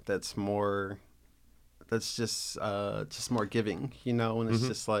nature that's just more giving, you know? And it's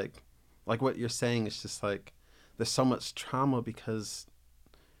just like what you're saying is just like there's so much trauma because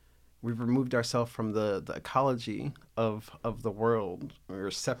we've removed ourselves from the ecology of the world. We're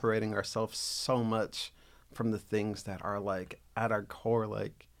separating ourselves so much from the things that are like at our core,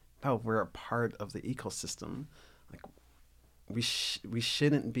 like, no, we're a part of the ecosystem. Like we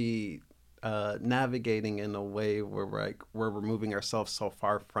shouldn't be navigating in a way where we're removing ourselves so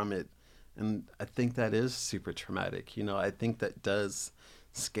far from it. And I think that is super traumatic. You know, I think that does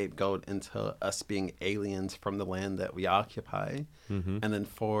scapegoat into us being aliens from the land that we occupy. And then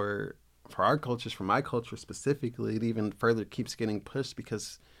for our cultures, for my culture specifically, it even further keeps getting pushed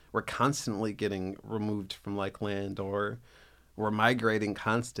because we're constantly getting removed from like land, or we're migrating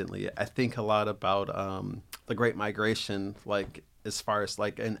constantly. I think a lot about the Great Migration, like as far as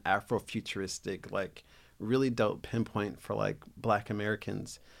like an Afrofuturistic, like really dope pinpoint for like Black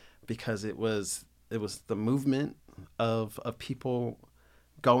Americans, because it was the movement of people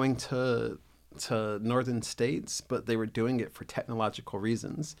going to northern states, but they were doing it for technological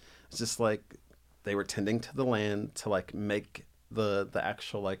reasons. It's just like they were tending to the land to like make the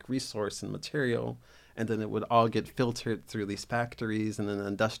actual like resource and material, and then it would all get filtered through these factories and then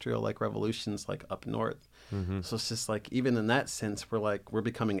industrial like revolutions like up north. So it's just like, even in that sense, we're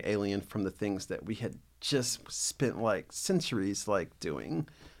becoming alien from the things that we had just spent like centuries like doing,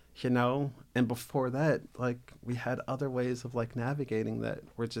 you know? And before that, like we had other ways of like navigating that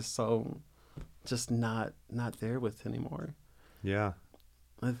we're just not there with anymore. yeah.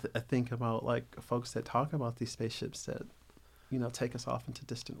 I think about like folks that talk about these spaceships that, you know, take us off into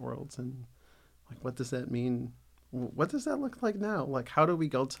distant worlds, and like, what does that mean? What does that look like now? Like, how do we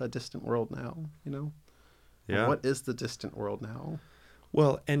go to a distant world now, you know? Yeah. What is the distant world now?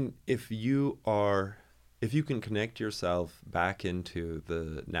 Well, and if you can connect yourself back into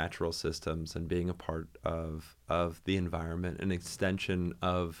the natural systems and being a part of the environment, an extension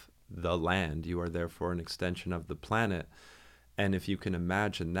of the land, you are therefore an extension of the planet. And if you can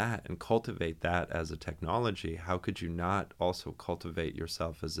imagine that and cultivate that as a technology, how could you not also cultivate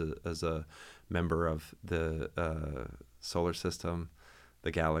yourself as a member of the solar system,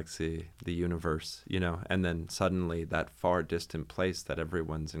 the galaxy, the universe, you know, and then suddenly that far distant place that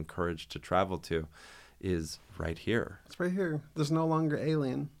everyone's encouraged to travel to is right here. It's right here. There's no longer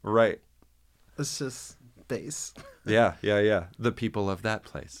alien. Right. It's just base. Yeah. The people of that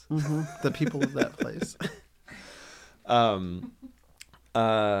place. The people of that place.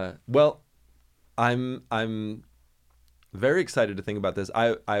 Well, I'm very excited to think about this.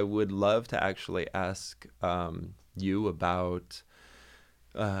 I would love to actually ask you about,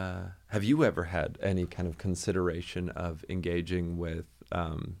 have you ever had any kind of consideration of engaging with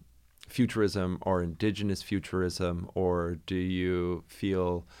futurism or indigenous futurism, or do you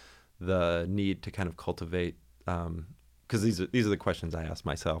feel the need to kind of cultivate, because these are the questions I ask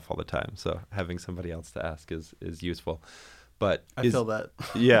myself all the time, so having somebody else to ask is useful. But I feel that.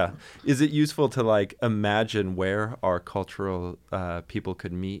 Yeah. Is it useful to like imagine where our cultural people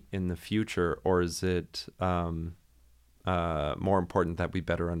could meet in the future, or is it more important that we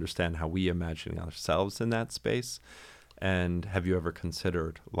better understand how we imagine ourselves in that space? And have you ever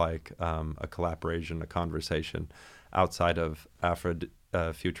considered like a collaboration, a conversation outside of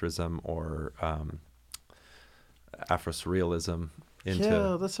Afrofuturism or Afro-surrealism into...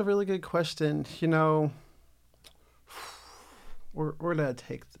 Yeah, that's a really good question. You know, where did I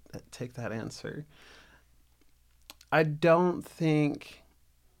take that answer? I don't think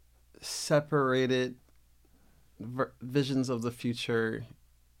separated visions of the future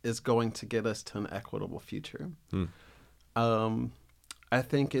is going to get us to an equitable future. I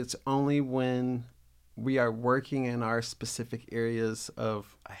think it's only when we are working in our specific areas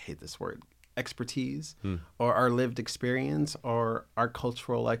of, I hate this word, expertise, or our lived experience, or our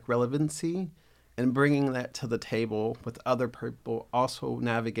cultural like relevancy, and bringing that to the table with other people also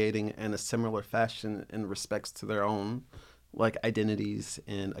navigating in a similar fashion in respects to their own like identities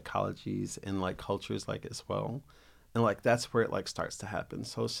and ecologies and like cultures like as well. And like that's where it like starts to happen.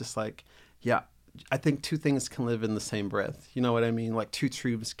 So it's just like, yeah, I think two things can live in the same breath. You know what I mean? Like two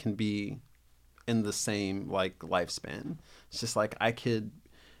truths can be in the same like lifespan. It's just like I could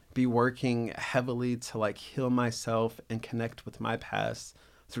be working heavily to like heal myself and connect with my past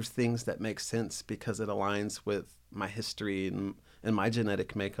through things that make sense because it aligns with my history and my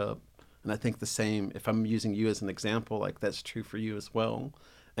genetic makeup. And I think the same, if I'm using you as an example, like that's true for you as well.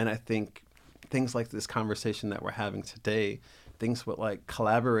 And I think things like this conversation that we're having today, things with like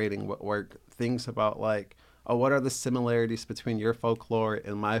collaborating with work, things about like, oh, what are the similarities between your folklore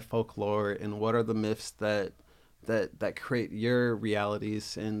and my folklore, and what are the myths that create your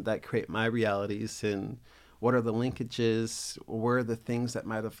realities and that create my realities, and what are the linkages, where are the things that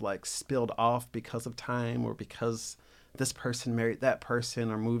might have like spilled off because of time or because this person married that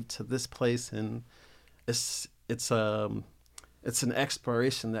person or moved to this place. And it's an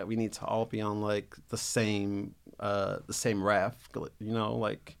exploration that we need to all be on like the same raft, you know,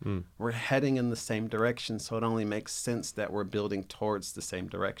 like we're heading in the same direction. So it only makes sense that we're building towards the same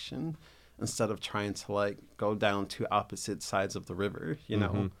direction instead of trying to like go down two opposite sides of the river, you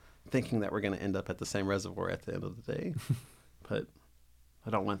know, thinking that we're going to end up at the same reservoir at the end of the day. But I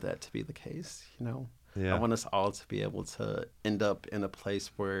don't want that to be the case, you know. Yeah. I want us all to be able to end up in a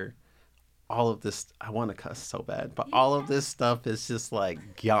place where all of this, I want to cuss so bad, but all of this stuff is just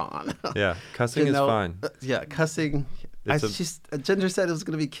like gone. Yeah, cussing is fine. Yeah, cussing. Ginger said it was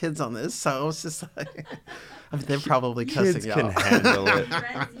going to be kids on this, so it's just like, I mean, they're probably cussing. Kids can handle it.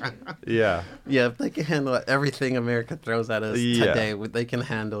 Yeah. Yeah, if they can handle everything America throws at us today, they can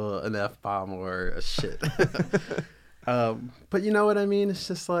handle an F-bomb or a shit. But you know what I mean? It's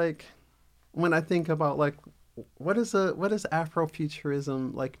just like, when I think about like, what does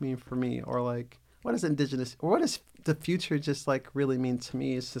Afrofuturism like mean for me, or like what is indigenous, or what does the future just like really mean to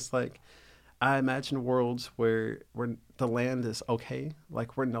me? It's just like I imagine worlds where the land is okay,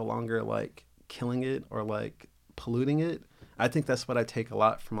 like we're no longer like killing it or like polluting it. I think that's what I take a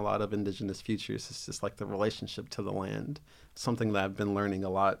lot from a lot of indigenous futures. It's just like the relationship to the land, something that I've been learning a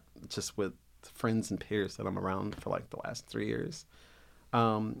lot just with friends and peers that I'm around for like the last 3 years.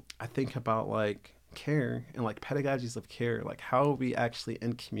 I think about like care and like pedagogies of care, like how are we actually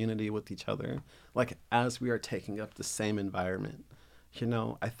in community with each other, like as we are taking up the same environment. You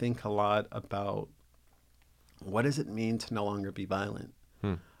know, I think a lot about what does it mean to no longer be violent.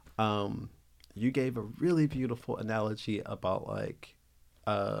 You gave a really beautiful analogy about like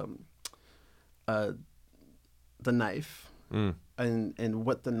the knife. And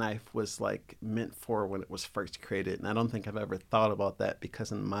what the knife was like meant for when it was first created. And I don't think I've ever thought about that,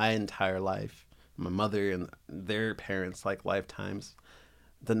 because in my entire life, my mother and their parents' like lifetimes,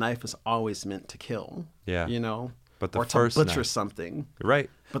 the knife was always meant to kill. Yeah. You know? But the or first to butcher knife. Something. Right.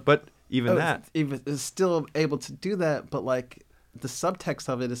 But even that. Even is still able to do that, but like the subtext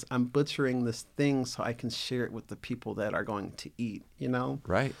of it is I'm butchering this thing so I can share it with the people that are going to eat, you know?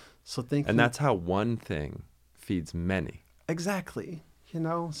 Right. So thinking, And that's how one thing feeds many. exactly, you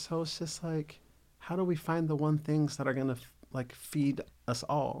know? So it's just like, how do we find the one things that are going to like feed us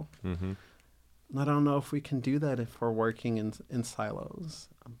all? Mm-hmm. And I don't know if we can do that if we're working in silos,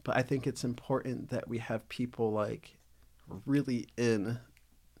 but I think it's important that we have people like really in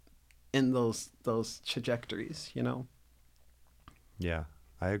those trajectories, you know? Yeah,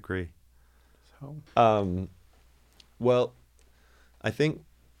 I agree. So Well, I think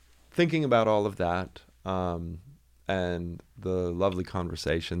thinking about all of that and the lovely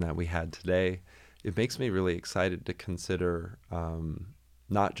conversation that we had today, it makes me really excited to consider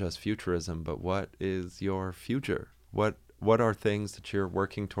not just futurism, but what is your future? What are things that you're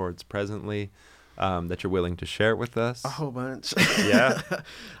working towards presently that you're willing to share with us? a whole bunch. Yeah.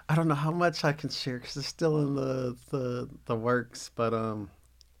 I don't know how much I can share because it's still in the works. But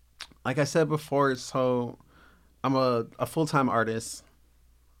like I said before, so I'm a full-time artist.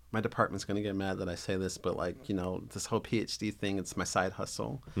 My department's gonna get mad that I say this, but like, you know, this whole PhD thing, it's my side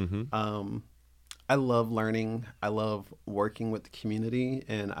hustle. Mm-hmm. I love learning. I love working with the community,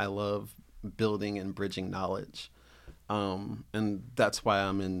 and I love building and bridging knowledge. And that's why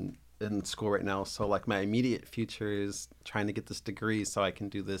I'm in school right now. So like my immediate future is trying to get this degree so I can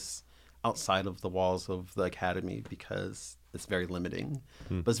do this outside of the walls of the academy because it's very limiting.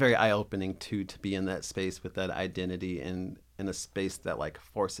 But it's very eye-opening too to be in that space with that identity and in a space that like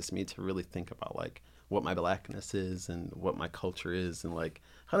forces me to really think about like what my blackness is and what my culture is and like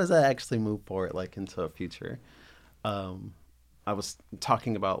how does that actually move forward like into a future. I was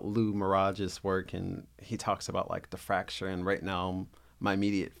talking about Lou Mirage's work, and he talks about like the fracture. And right now, my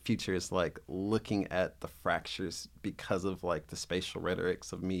immediate future is like looking at the fractures because of like the spatial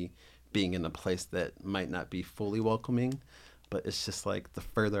rhetorics of me being in a place that might not be fully welcoming. But it's just like the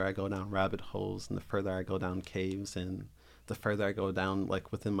further I go down rabbit holes and the further I go down caves and the further I go down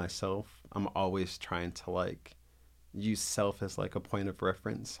like within myself, I'm always trying to like use self as like a point of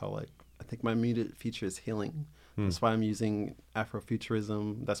reference. So like I think my immediate future is healing. That's why I'm using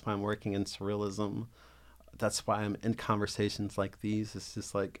Afrofuturism. That's why I'm working in surrealism. That's why I'm in conversations like these. It's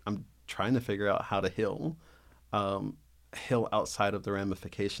just like I'm trying to figure out how to heal outside of the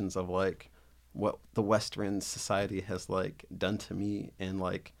ramifications of like what the Western society has like done to me and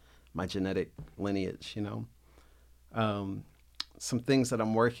like my genetic lineage, you know. Some things that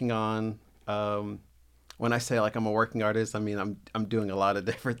I'm working on. When I say like I'm a working artist, I mean I'm doing a lot of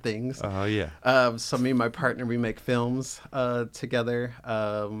different things. Oh, yeah. So me and my partner, we make films together.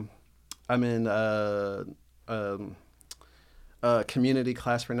 I'm in a community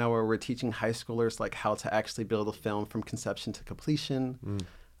class right now where we're teaching high schoolers like how to actually build a film from conception to completion.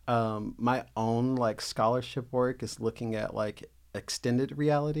 My own like scholarship work is looking at like extended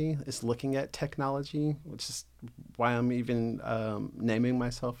reality. It's looking at technology, which is why I'm even naming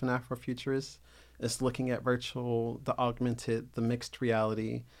myself an Afrofuturist. It's looking at virtual, the augmented, the mixed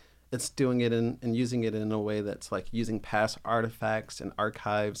reality. It's doing it and using it in a way that's like using past artifacts and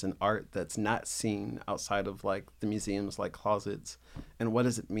archives and art that's not seen outside of like the museums, like closets. And what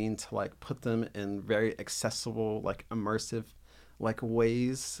does it mean to like put them in very accessible, like immersive, like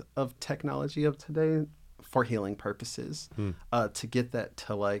ways of technology of today for healing purposes, to get that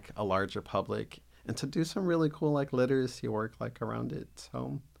to like a larger public and to do some really cool like literacy work like around it.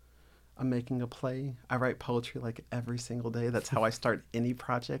 So I'm making a play. I write poetry like every single day. That's how I start any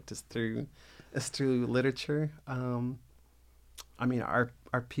project is through literature. I mean, our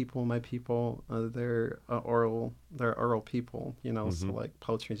people, my people, they're oral people, you know. So like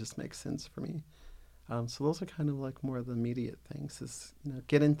poetry just makes sense for me. So those are kind of like more of the immediate things. Is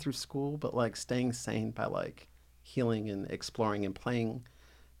getting through school, but like staying sane by like healing and exploring and playing,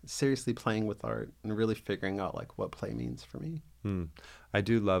 seriously playing with art and really figuring out like what play means for me. I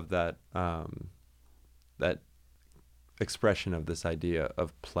do love that that expression of this idea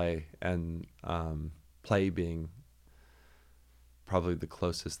of play and play being probably the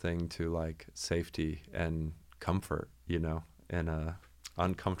closest thing to like safety and comfort, in a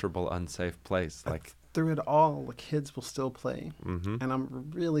uncomfortable, unsafe place. Like through it all, the kids will still play, mm-hmm. and I'm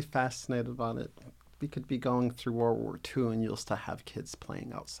really fascinated about it. We could be going through World War II, and you'll still have kids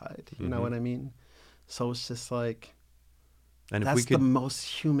playing outside. You know what I mean? So it's just like. And that's the most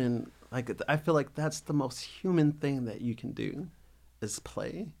human, like, I feel like that's the most human thing that you can do is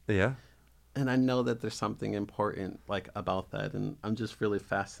play. Yeah. And I know that there's something important, like, about that. And I'm just really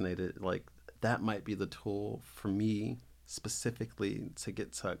fascinated. Like, that might be the tool for me specifically to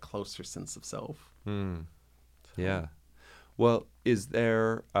get to a closer sense of self. Yeah. Well, is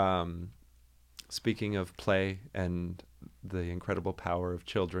there, speaking of play and the incredible power of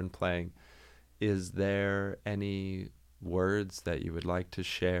children playing. Is there any words that you would like to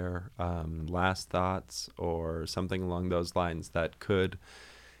share, last thoughts or something along those lines that could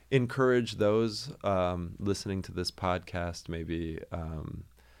encourage those listening to this podcast, maybe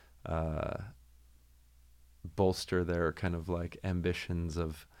bolster their kind of like ambitions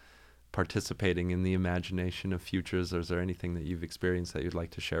of participating in the imagination of futures? Or is there anything that you've experienced that you'd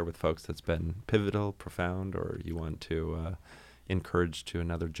like to share with folks that's been pivotal, profound, or you want to encourage to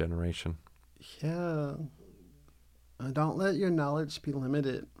another generation? Yeah. Don't let your knowledge be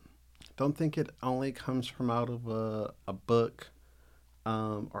limited. Don't think it only comes from out of a book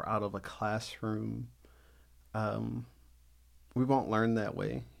or out of a classroom. We won't learn that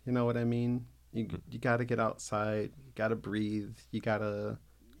way. You know what I mean? You got to get outside. You got to breathe. You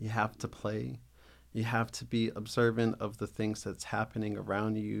have to play. You have to be observant of the things that's happening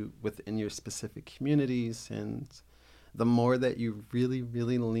around you within your specific communities. And the more that you really,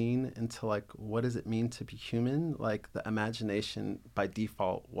 really lean into like, what does it mean to be human? Like the imagination by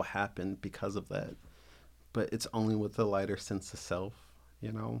default will happen because of that. But it's only with a lighter sense of self,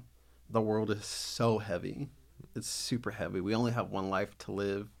 you know? The world is so heavy. It's super heavy. We only have one life to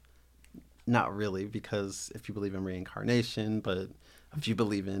live. Not really, because if you believe in reincarnation, but if you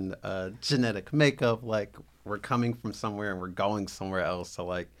believe in genetic makeup, like we're coming from somewhere and we're going somewhere else. So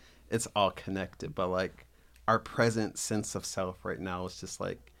like it's all connected. But like our present sense of self right now is just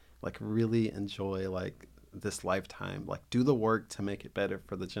like really enjoy like this lifetime. Like do the work to make it better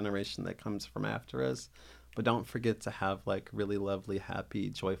for the generation that comes from after us. But don't forget to have like really lovely, happy,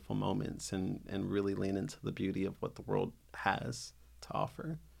 joyful moments and really lean into the beauty of what the world has to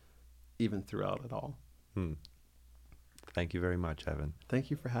offer, even throughout it all. Thank you very much, Evan. Thank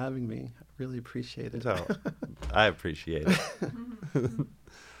you for having me. I really appreciate it. So, I appreciate it.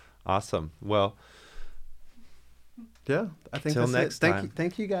 Awesome. Well, yeah, I think till that's next it. time.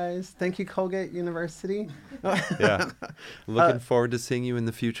 Thank you guys. Thank you, Colgate University. Yeah. Looking forward to seeing you in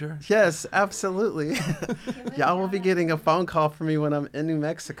the future. Yes, absolutely. Y'all will be getting a phone call from me when I'm in New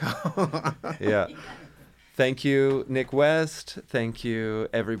Mexico. Yeah. Thank you, Nick West. Thank you,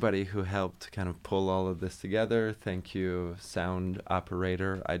 everybody who helped kind of pull all of this together. Thank you, sound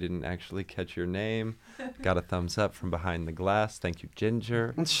operator. I didn't actually catch your name. Got a thumbs up from behind the glass. Thank you,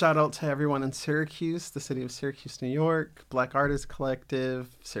 Ginger. And shout out to everyone in Syracuse, the city of Syracuse, New York, Black Artists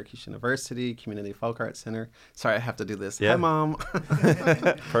Collective, Syracuse University, Community Folk Arts Center. Sorry, I have to do this. Yeah. Hi, Mom.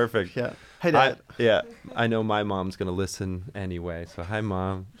 Perfect. Yeah. Hey, Dad. I know my mom's going to listen anyway. So, hi,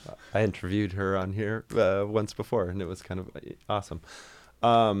 Mom. I interviewed her on here once before, and it was kind of awesome.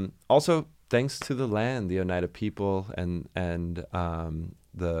 Also, thanks to the land, the Oneida people, and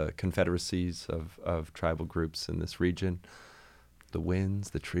the confederacies of tribal groups in this region. The winds,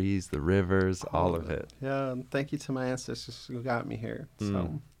 the trees, the rivers, all of it. Yeah, and thank you to my ancestors who got me here.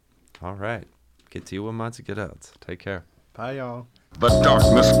 So, All right. Kitiwa Matsugirat. Take care. bye, y'all. The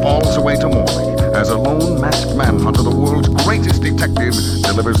darkness falls away to morning as a lone masked manhunter, the world's greatest detective,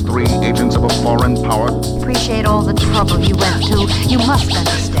 delivers 3 agents of a foreign power. Appreciate all the trouble you went to. You must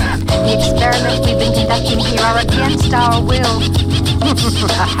understand. The experiments we've been conducting here are against our will.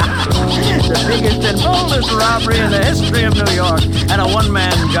 The biggest and boldest robbery in the history of New York, and a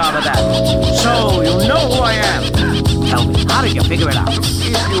one-man job at that. So, you know who I am. Tell me, how did you figure it out?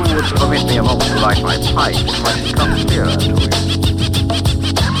 If you would permit me a moment to light my pipe, it might become clearer to you.